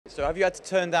So have you had to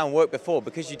turn down work before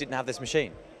because you didn't have this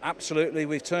machine? Absolutely,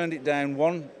 we've turned it down,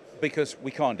 one, because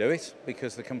we can't do it,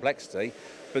 because of the complexity,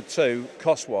 but two,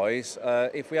 cost-wise,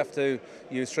 if we have to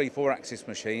use 3 4-axis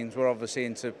machines, we're obviously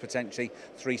into potentially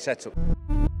 3 setups.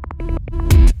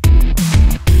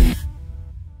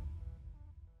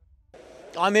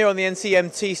 I'm here on the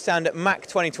NCMT stand at MACH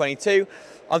 2022.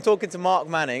 I'm talking to Mark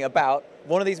Manning about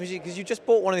one of these machines, because you just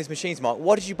bought one of these machines, Mark.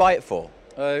 What did you buy it for?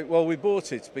 Well, we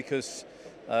bought it because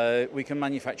we can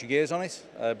manufacture gears on it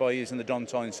by using the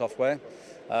Dontine software,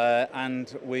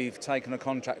 and we've taken a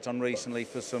contract on recently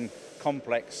for some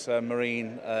complex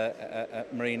marine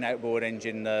outboard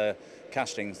engine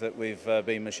castings that we've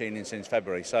been machining since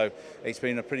February. So it's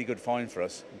been a pretty good find for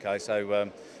us. Okay,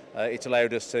 so it's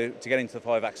allowed us to get into the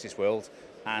 5-axis world,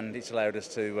 and it's allowed us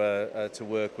to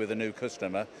work with a new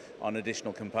customer on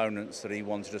additional components that he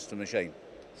wanted us to machine.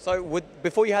 So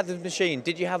before you had the machine,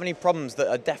 did you have any problems that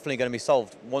are definitely going to be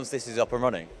solved once this is up and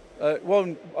running?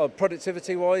 Well,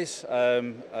 productivity-wise,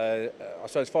 I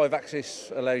suppose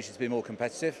 5-axis allows you to be more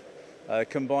competitive.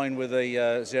 Combined with the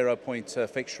 0-point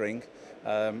fixturing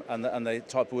and the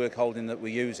type of work holding that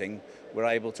we're using, we're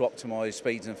able to optimise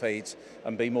speeds and feeds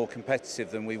and be more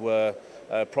competitive than we were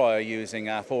prior using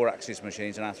our 4-axis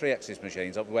machines and our 3-axis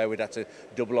machines, where we'd have to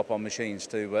double up on machines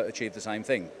to achieve the same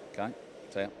thing. Okay.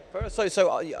 So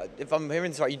if I'm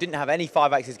hearing this right, you didn't have any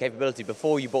 5-axis capability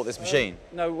before you bought this machine?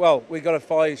 No, well, we've got a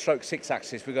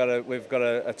 5/6-axis. We've got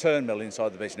a turn mill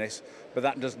inside the business, but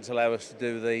that doesn't allow us to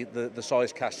do the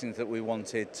size castings that we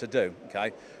wanted to do.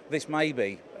 Okay, this may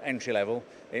be entry level.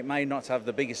 It may not have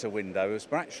the biggest of windows,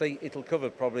 but actually it'll cover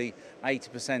probably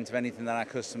 80% of anything that our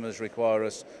customers require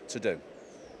us to do.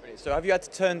 So have you had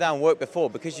to turn down work before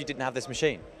because you didn't have this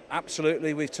machine?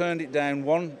 Absolutely, we've turned it down,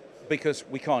 one, because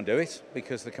we can't do it,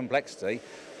 because of the complexity,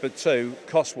 but two,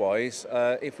 cost-wise,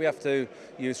 if we have to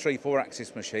use 3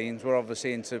 4-axis machines, we're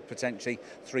obviously into potentially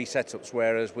 3 setups,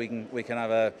 whereas we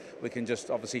can just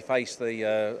obviously face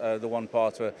the one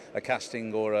part of a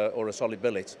casting or a solid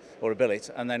billet or a billet,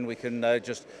 and then we can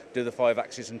just do the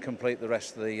 5-axis and complete the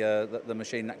rest of the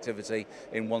machine activity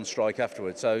in one strike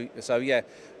afterwards. So yeah,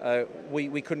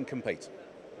 we couldn't compete.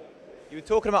 You were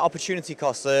talking about opportunity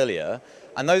costs earlier,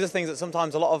 and those are things that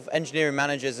sometimes a lot of engineering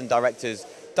managers and directors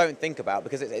don't think about,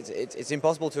 because it's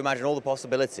impossible to imagine all the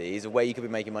possibilities of where you could be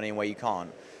making money and where you can't.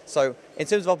 So in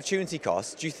terms of opportunity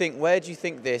costs, where do you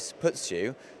think this puts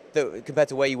you compared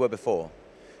to where you were before?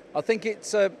 I think it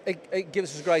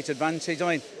gives us a great advantage.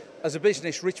 I mean, as a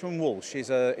business, Richmann Walsh is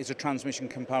a transmission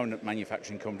component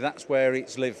manufacturing company. That's where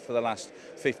it's lived for the last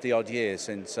 50 odd years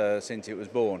since it was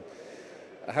born.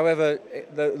 However,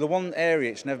 the one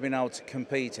area it's never been able to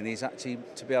compete in is actually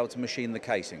to be able to machine the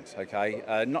casings, okay?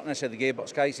 Not necessarily the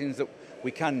gearbox casings that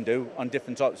we can do on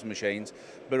different types of machines,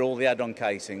 but all the add-on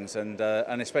casings, and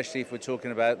especially if we're talking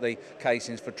about the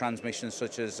casings for transmissions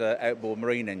such as outboard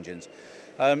marine engines.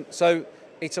 So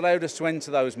it's allowed us to enter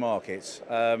those markets.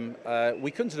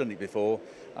 We couldn't have done it before.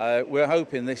 We're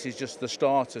hoping this is just the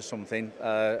start of something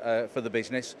for the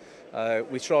business.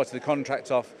 We started the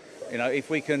contract off. You know, if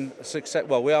we can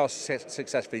we are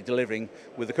successfully delivering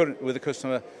with the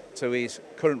customer to his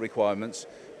current requirements.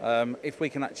 If we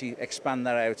can actually expand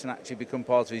that out and actually become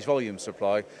part of his volume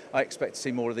supply, I expect to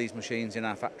see more of these machines in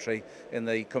our factory in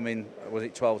the coming,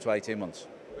 12 to 18 months.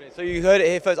 So you heard it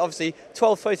here first. Obviously,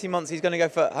 12 to 18 months, he's going to go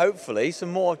for, hopefully,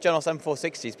 some more GENOS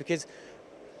M460s, because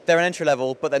they're an entry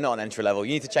level, but they're not an entry level.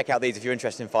 You need to check out these if you're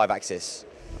interested in 5-axis.